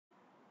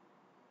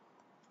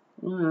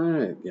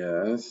Alright,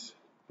 guys.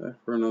 Back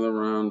for another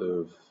round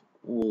of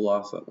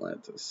Los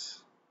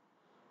Atlantis.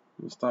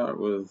 We'll start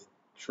with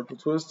Triple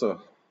Twister.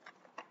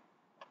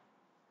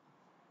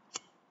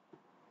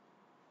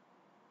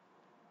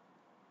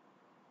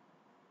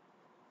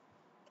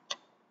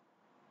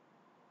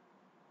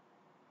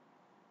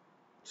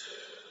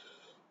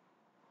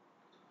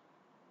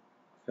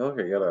 I feel like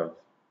I gotta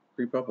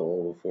creep up a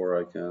little before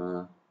I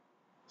can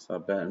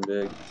stop batting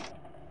big.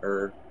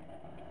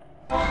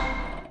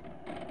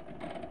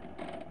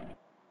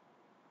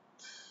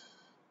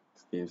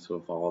 This game's so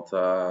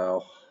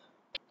volatile.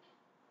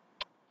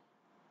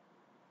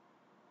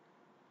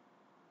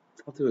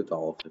 I'll do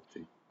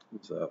 $1.50.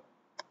 What's that?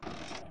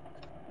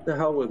 The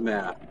hell with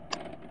math.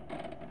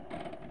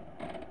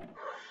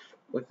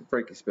 Like the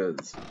Frankie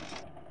spins.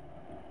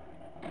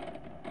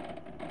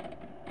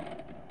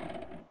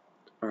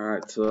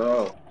 Alright,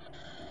 so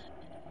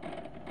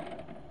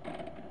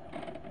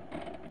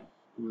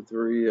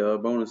 3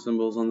 bonus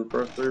symbols on the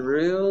first 3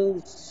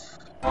 reels.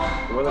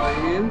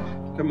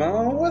 Weathervane. Come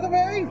on,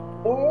 Weathervane!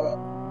 Oh,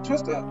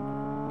 Twister!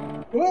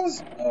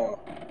 Was? Oh.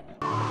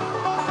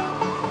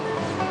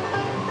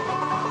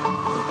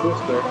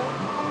 Twister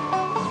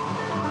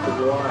is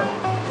wild.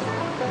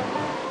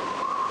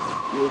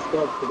 You was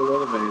stuck for the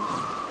Weathervane.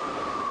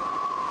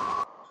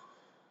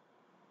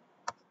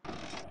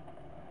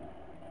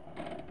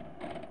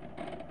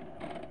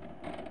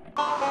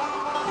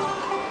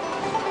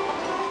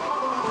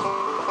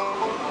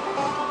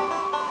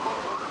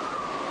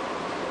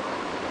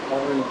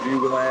 Aren't you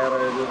glad I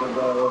did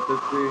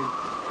 $1.50?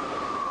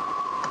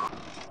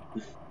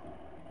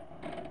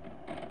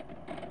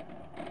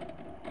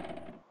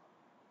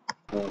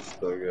 Oh, it's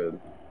so good.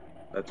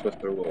 That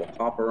Twister will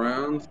hop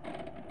around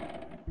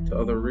to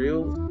other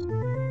reels.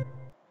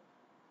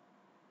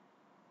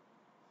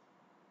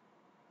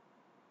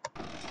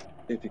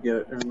 If you get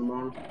it during the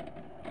moment.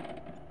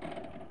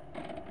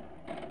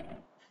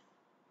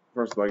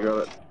 First I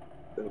got it.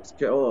 It was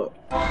killer.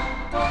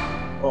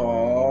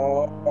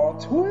 Oh,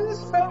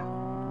 Twister!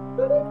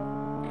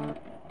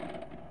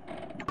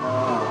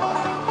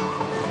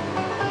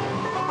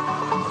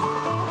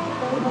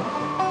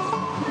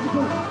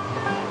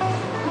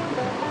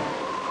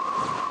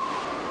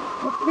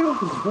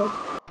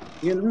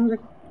 You know,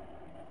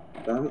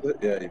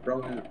 yeah, you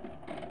probably did.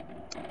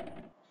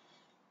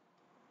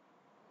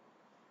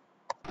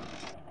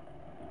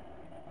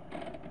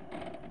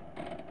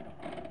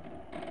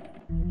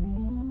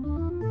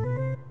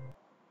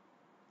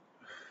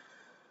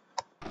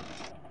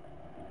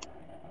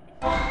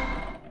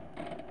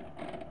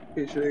 In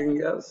case you didn't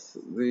guess,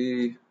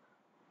 the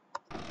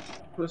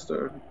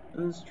Twister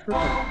is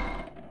triple.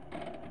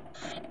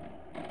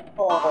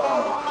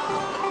 Oh.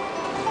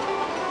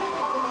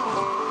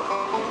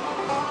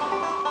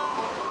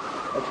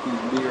 Let's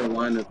use near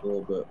line it a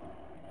little bit.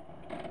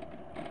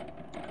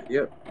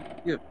 Yep,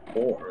 you get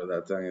 4 of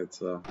that thing.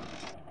 It's a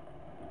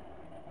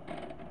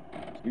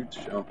huge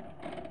jump.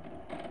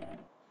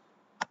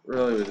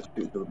 Really, we just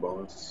shoot for the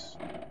bonus.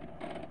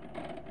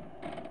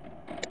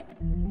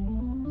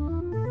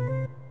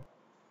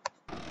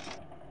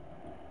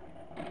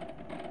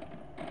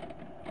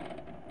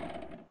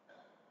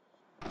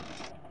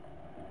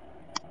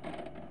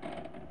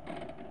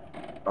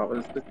 Top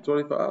is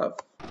 625.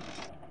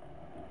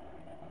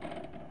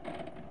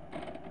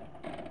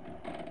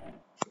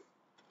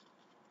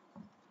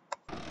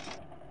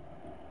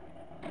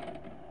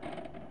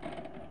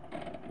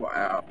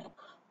 Wow,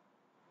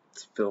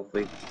 it's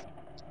filthy.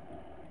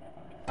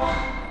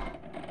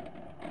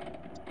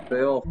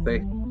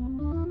 Filthy.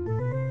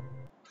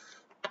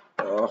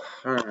 Oh,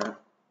 alright.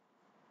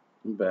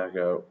 I'm back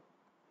out.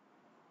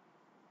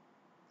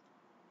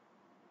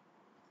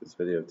 This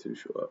video too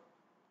short.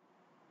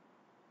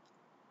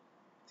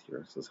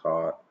 T-Rex is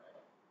hot.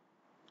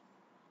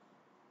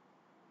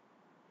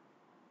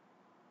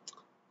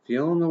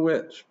 Feeling the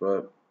witch,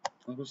 but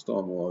I'll go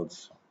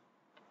Stormlords.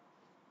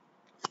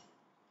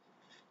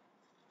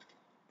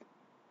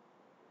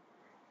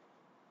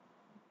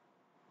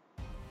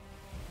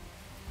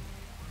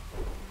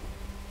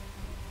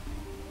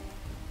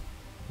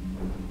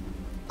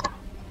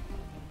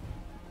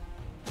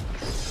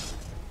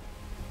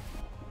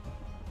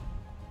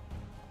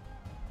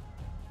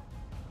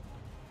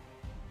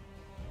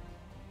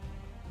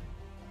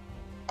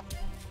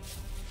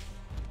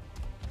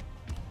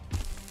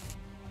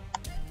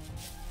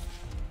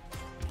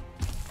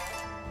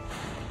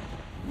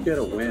 Get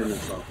a win or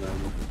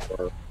something,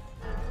 or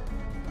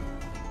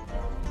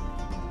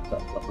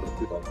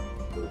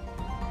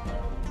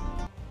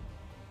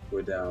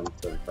we're down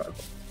 75.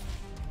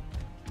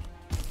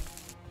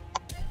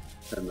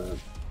 And then,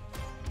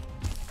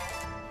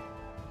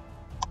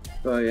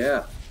 so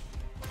yeah,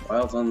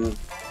 Wild's on the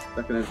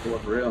second and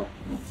fourth reel.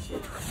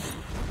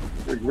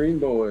 Your green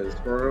boys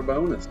for a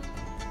bonus.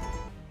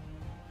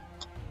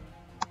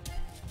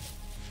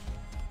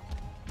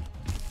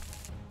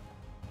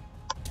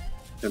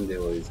 Tim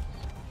Daly's.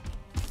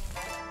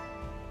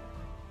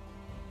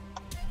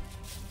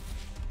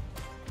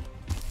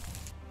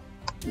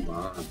 Come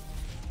on.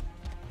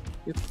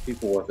 Give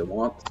people what they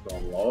want,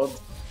 Stone Lord.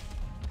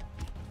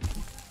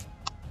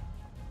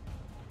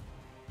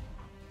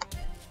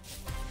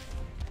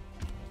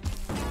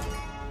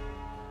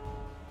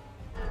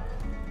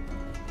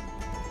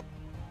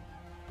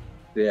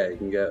 Yeah, you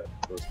can get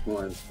those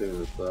coins too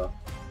with the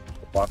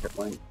pocket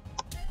link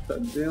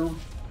type deal.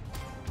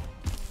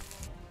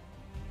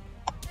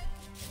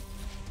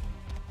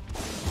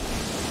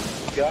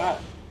 Got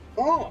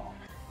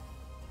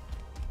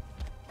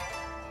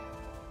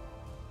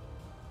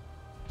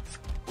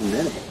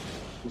mini.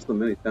 What's the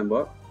mini?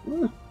 $10?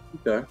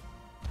 Okay.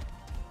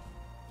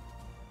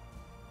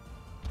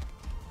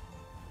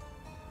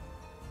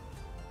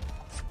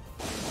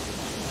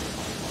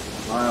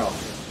 Wow.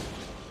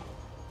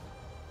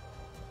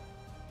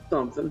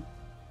 Something.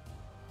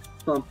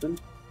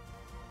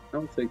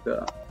 I'll take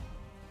that. I'll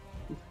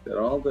take that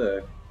all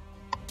day.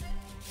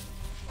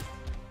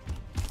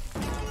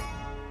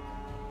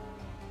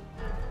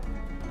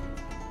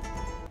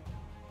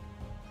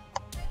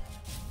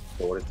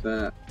 So what is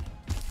that?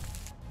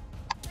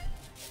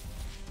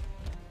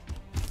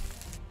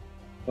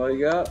 All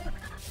you got?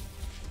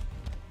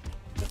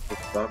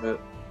 Let's stop it.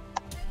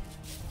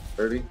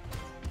 30.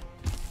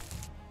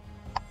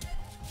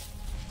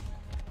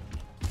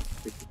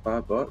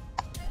 $65.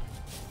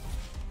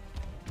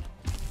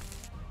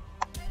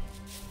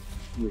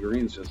 The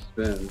greens just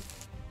spin.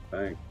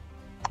 Bang.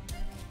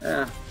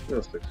 Yeah,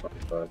 still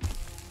 $6.25.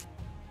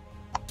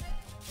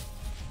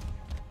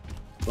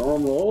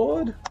 Storm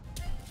Lord.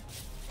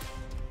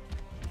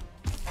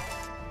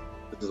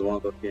 This is one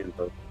of those games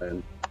I've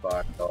spent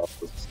 $5.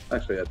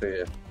 Actually, I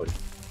think I put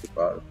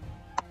 $55.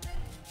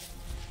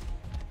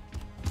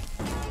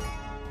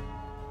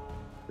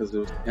 Because it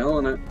was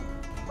killing it.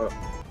 But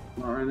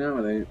not right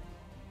now, it ain't.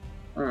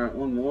 Alright,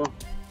 one more.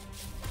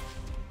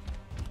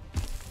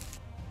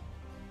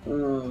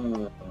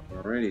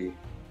 Alrighty.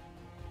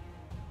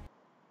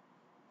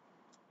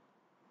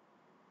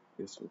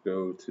 Guess we'll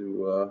go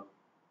to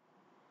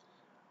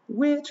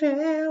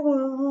Whichever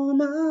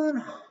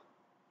Woman.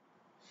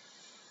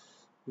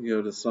 We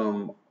go to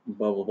some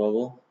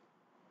Bubble.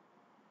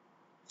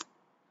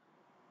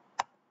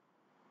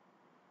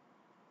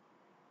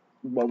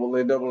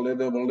 Bubbly doubly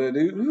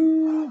doo.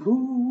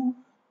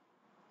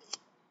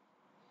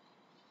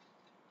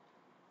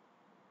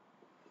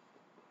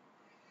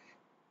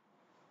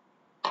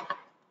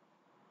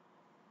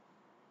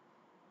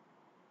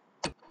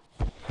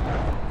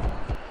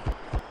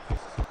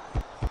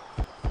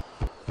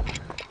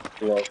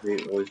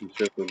 Love-hate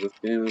relationship with this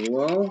game as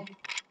well.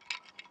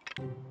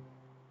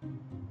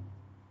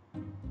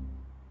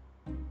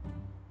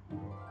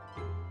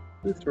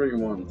 Do 3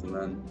 ones and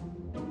then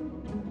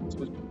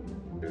switch to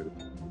 2.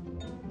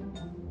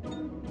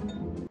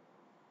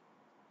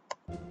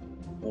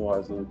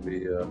 Otherwise, I'm gonna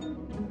be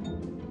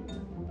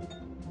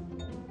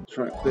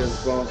trying to clear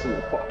this bonus in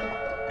the pot.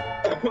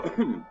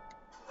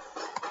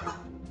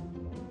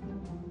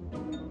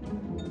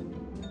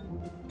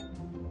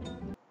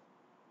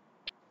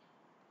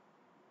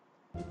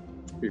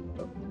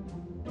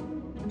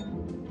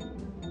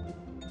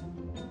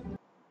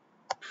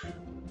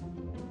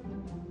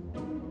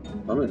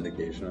 Some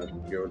indication I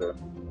should go to.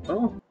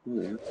 Oh,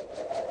 yeah.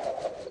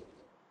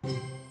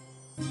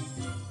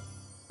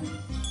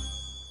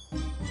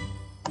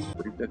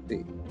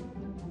 $3.50.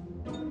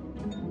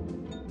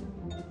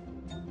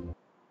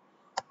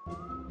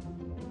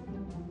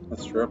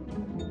 That's true.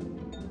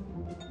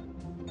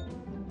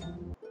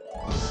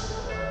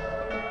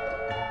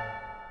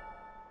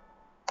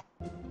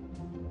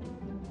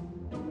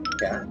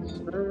 Cats.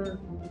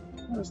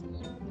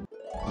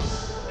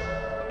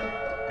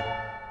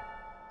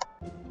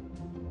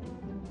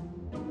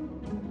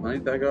 I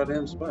ain't that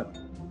goddamn spider.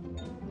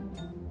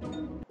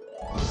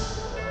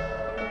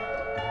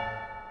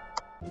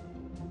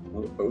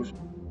 Another potion.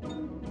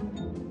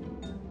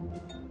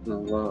 No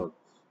love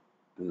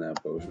in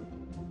that potion.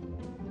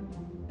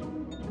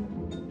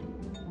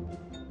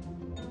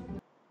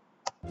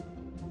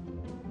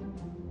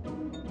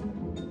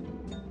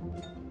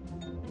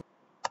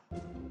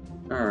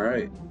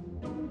 Alright.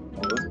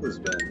 Well, this has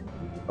been.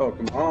 Oh,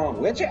 come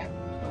on, Witcher!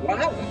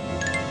 Wow!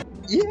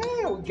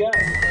 Yeah, we got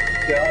it!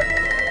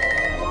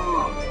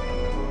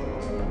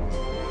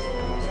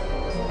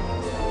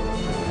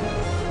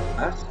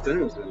 That's the thing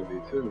it was gonna be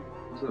too.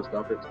 I was gonna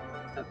stop it.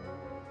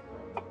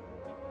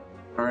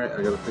 Alright,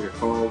 I gotta pick a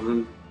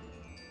cauldron.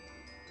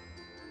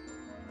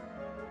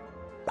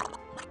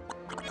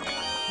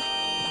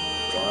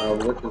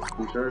 Wild witches,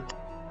 for sure.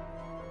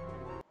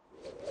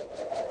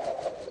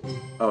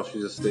 Oh, she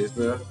just stays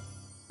there?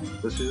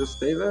 Does she just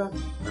stay there?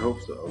 I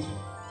hope so.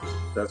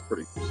 That's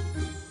pretty cool.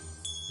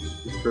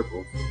 She's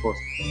triple. Plus,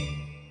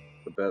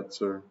 the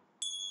bets are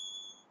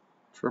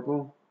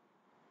triple.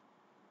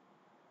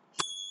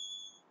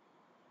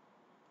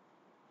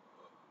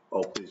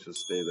 Oh, please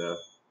just stay there.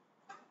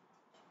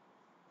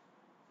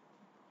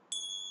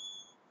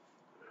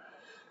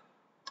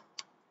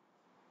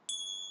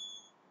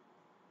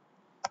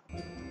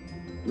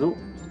 Nope.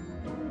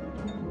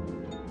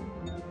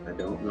 I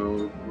don't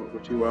know what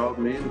Witchy Wild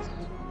means.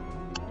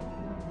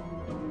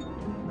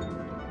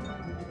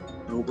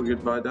 I hope we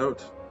could find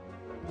out.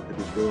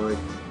 Maybe she like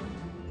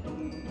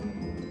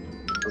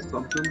or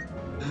something.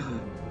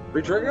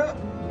 Retrigger!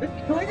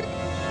 Retrigger!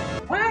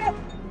 What?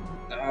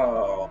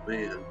 Oh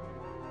man.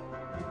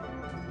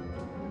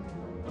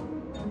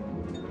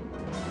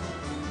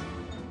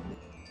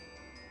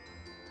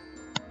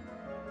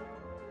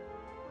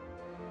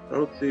 I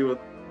don't see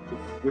what the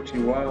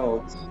witchy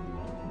wilds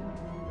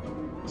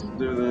is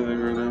doing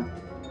anything right now.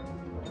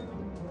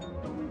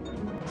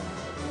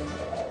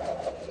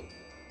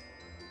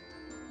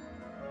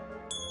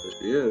 There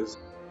she is.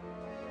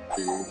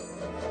 She...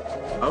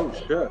 Oh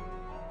shit.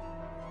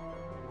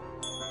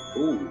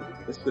 Ooh,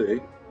 I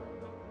see.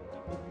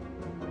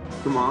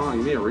 Come on,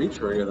 give me a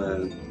retrigger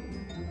then.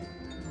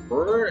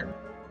 Frick!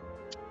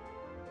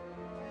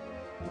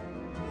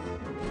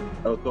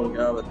 I was going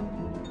out of it.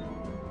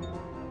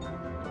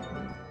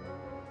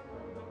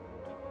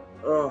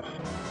 Ugh.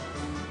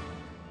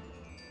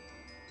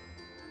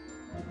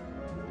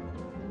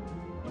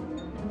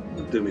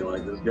 Don't do me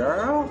like this,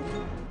 girl.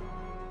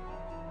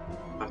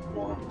 That's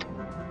one.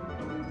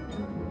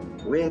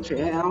 Witch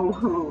owl.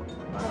 Wow.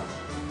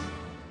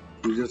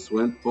 You just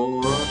went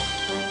full up.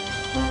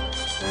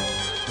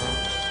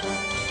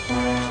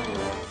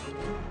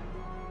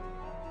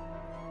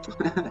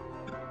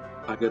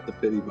 I got the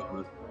pity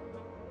bonus.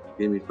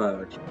 Gave me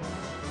 5 extra.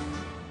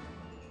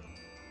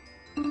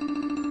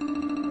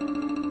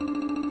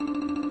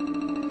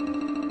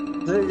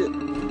 Take it.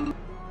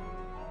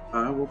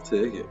 I will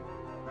take it.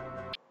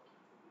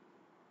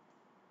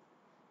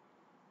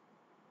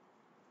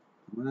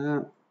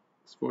 Well,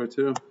 it's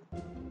 42.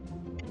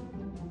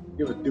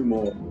 Give it 2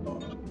 more.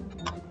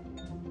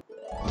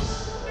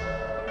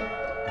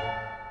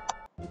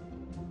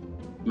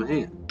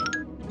 Man,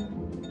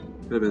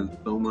 could have been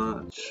so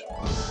much.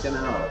 Get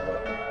out,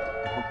 but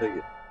I'll take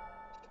it.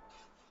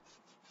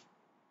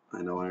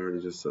 I know I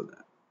already just said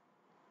that.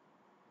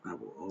 I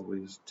will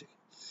always take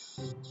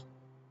it.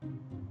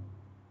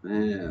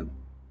 Man,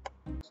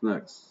 what's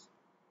next?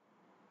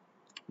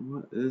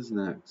 What is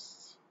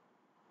next?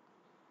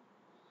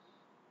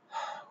 I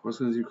was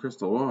gonna do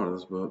Crystal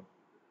Waters, but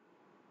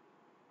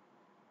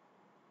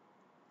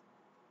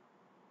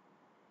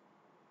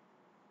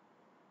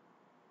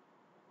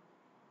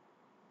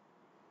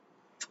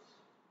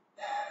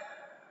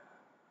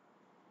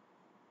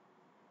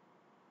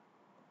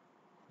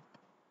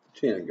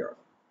Enchanted girl.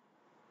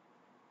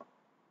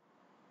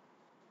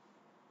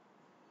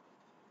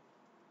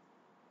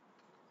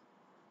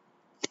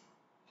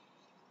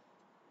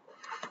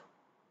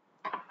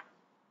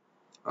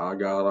 I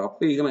got a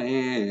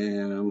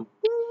feeling.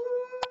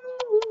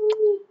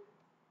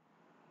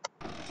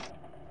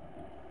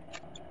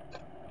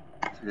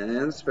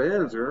 And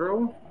spins,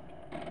 girl.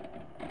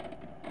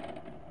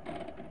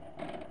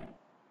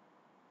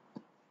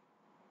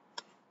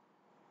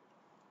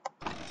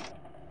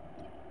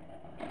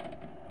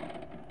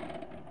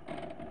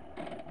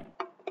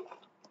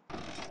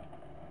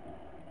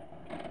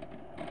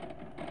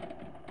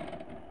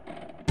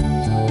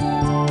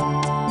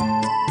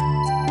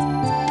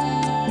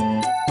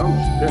 Oh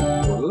shit,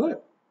 what is it?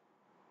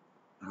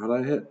 How'd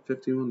I hit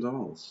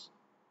 $51?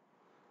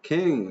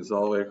 King is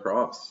all the way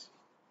across.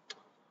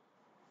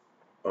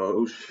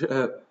 Oh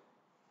shit.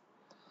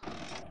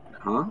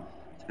 Huh?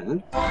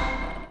 10?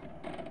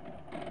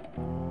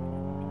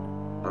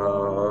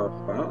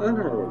 Fountain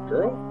or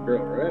girl?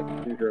 Girl,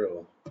 right?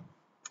 Girl.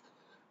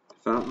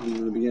 Fountain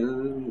in the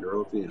beginning,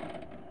 girl at the end.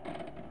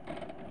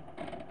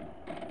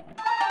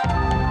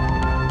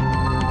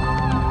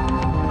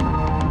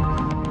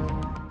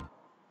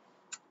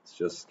 It's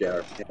just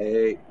scatter.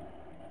 Hey.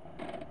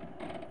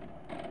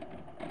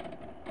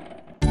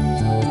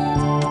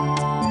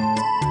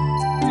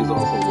 He's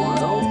also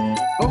wild.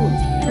 Holy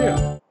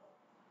shit.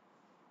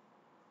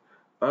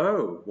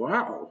 Oh,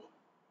 wow.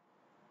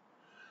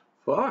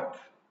 Fuck.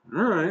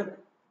 Alright.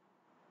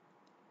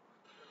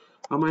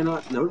 How am I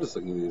not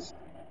noticing these?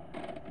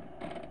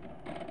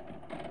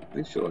 I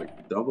think she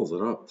like doubles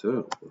it up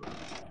too.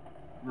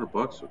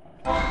 $100.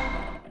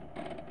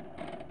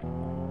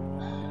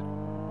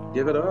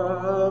 Give it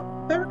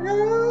up. There we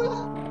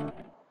go.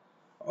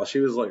 Oh, she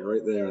was like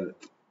right there and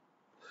it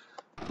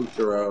pooped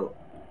her out.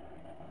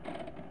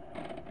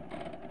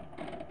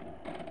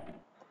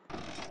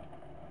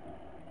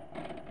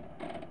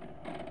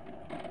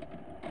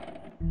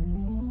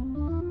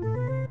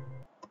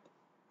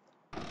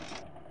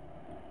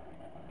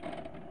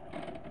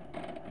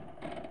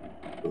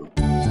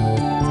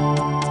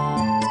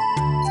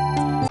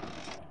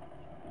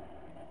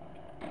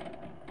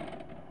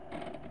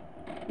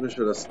 Where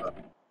should I stop?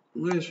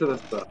 Where should I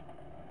stop?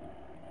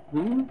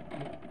 Hmm?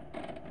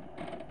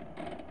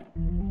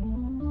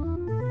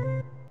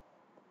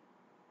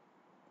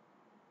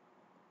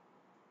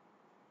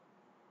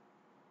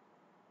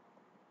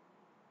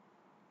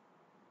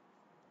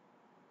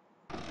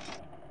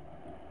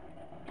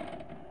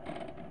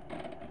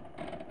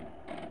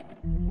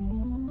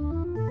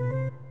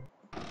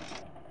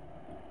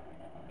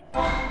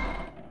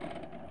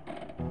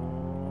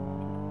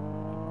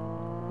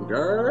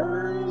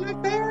 Girl,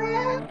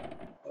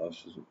 oh,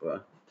 she's a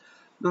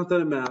Not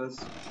that it matters.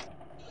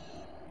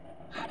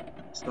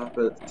 Stop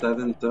at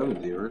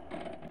 770, right?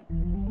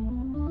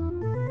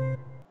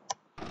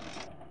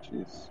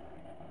 Jeez.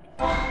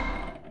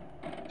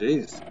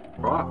 Jeez.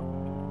 Fuck.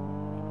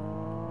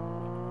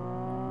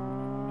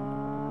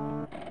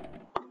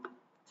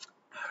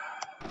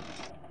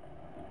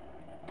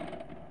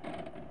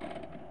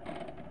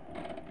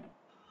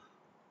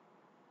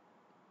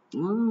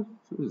 Well,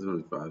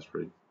 775 is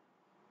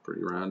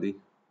pretty roundy.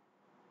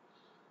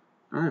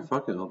 Alright,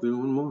 fuck it, I'll do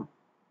one more.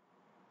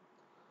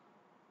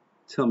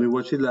 Tell me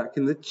what you like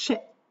in the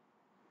chat.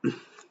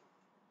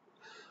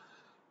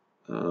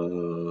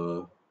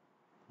 What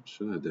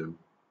should I do?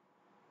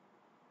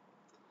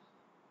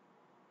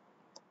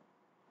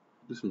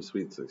 Do some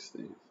Sweet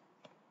 16.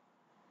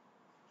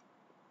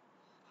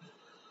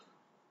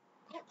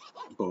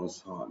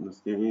 Bonus hot in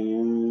this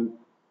game.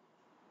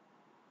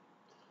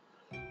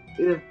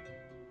 Yeah,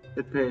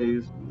 it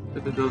pays.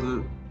 If it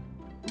doesn't,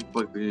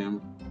 like the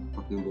game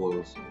fucking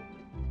blows.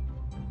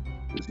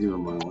 It's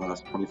even my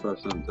last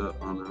 25-cent debt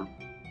on there.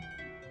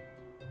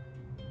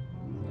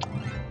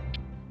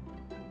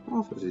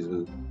 All 50's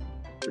been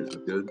pretty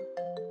good.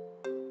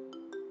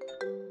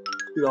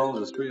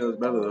 $2 is $3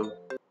 better though.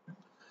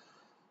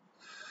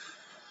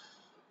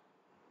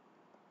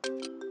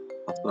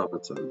 I'll stop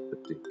at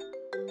 750.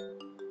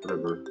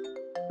 Whatever.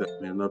 Pick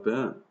me up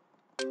at.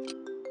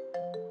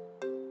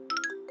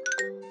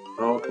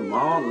 Oh, come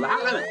on,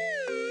 Lala!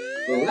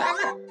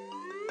 Lala!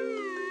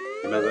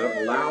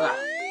 Lala!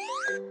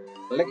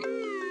 Lick it!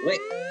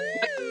 Lick!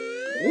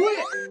 Lick!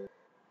 Lick!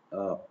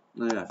 Oh,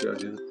 yeah, I feel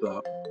like it's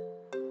stop.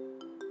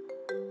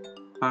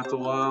 Path of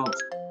Wild.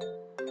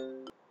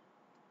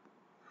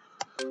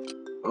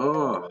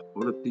 Oh,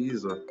 what a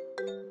teaser.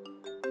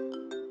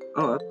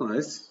 Oh, that's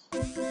nice.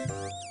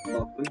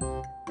 Something.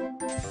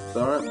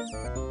 Alright.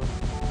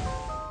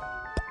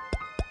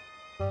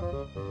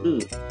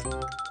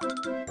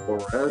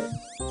 Forehead.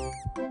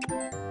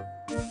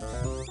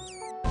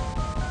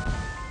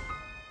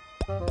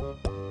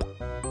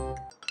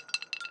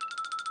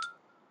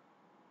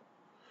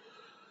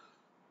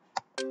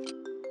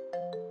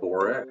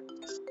 Forex.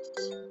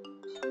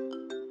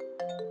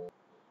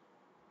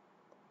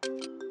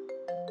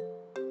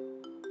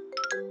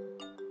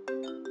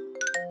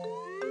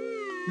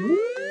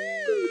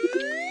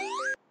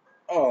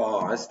 Oh,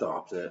 I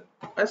stopped it.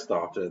 I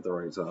stopped it at the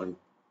right time.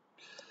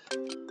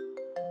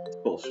 It's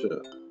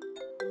bullshit.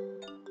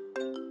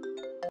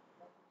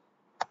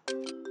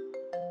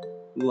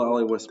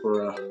 Lolly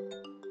Whisperer.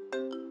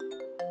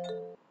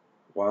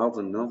 Wild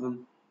and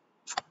nothing.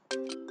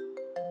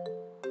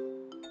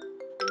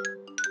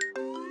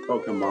 Oh,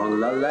 come on,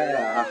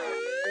 Lala.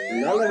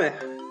 Lala.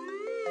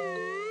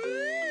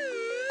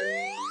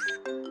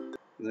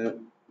 Nope,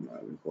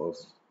 not even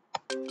close.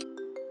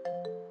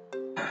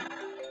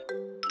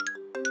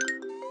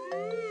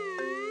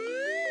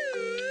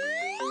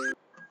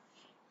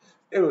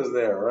 It was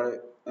there, right?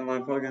 Am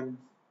I fucking...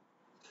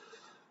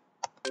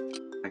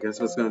 I guess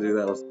I was gonna do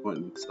that. What's the point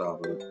in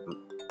stopping it? But...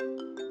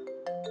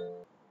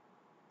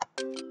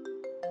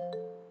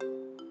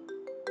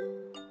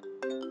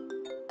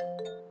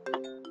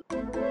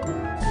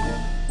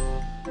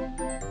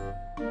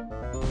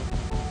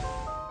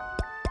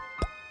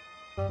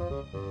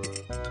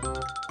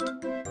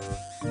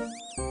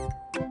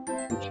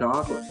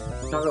 Chocolate.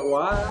 Chocolate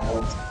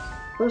wild.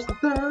 First and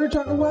third,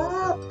 chocolate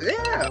wild.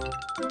 Yeah!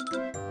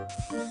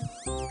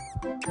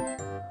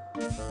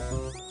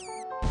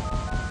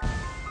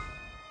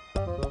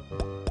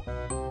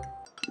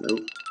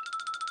 Nope.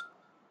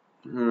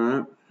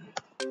 Alright.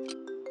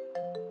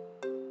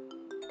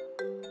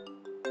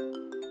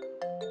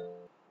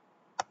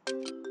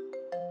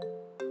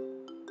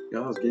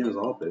 Yeah, this game is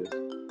all based.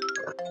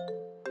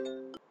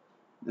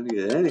 Didn't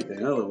get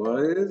anything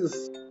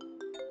otherwise.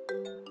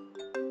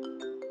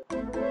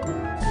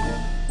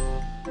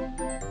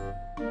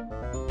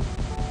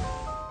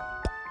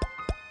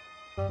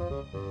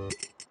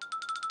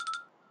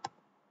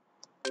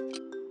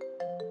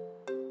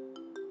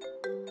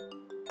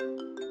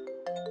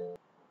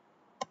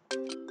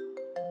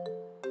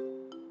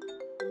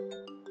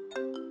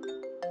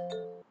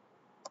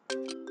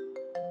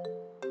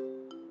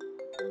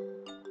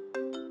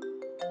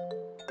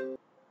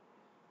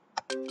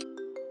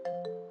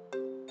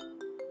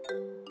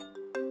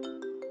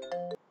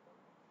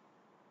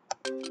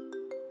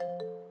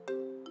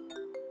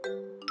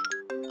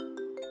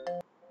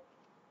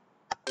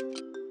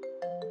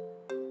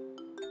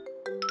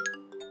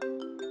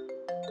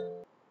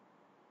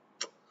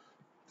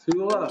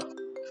 Two left.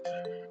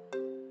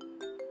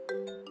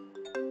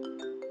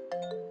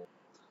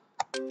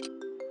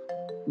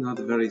 Not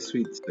a very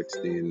sweet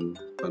 16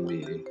 for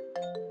me.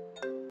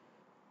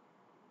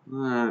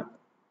 Alright.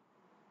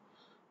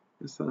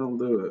 Guess that'll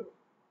do it.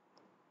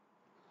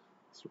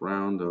 This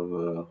round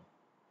of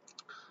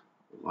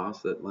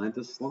Lost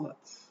Atlantis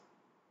slots.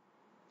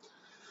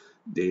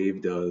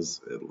 Dave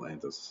does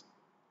Atlantis.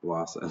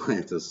 Lost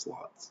Atlantis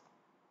slots.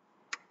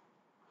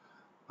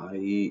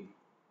 I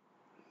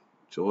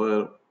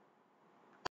enjoy it.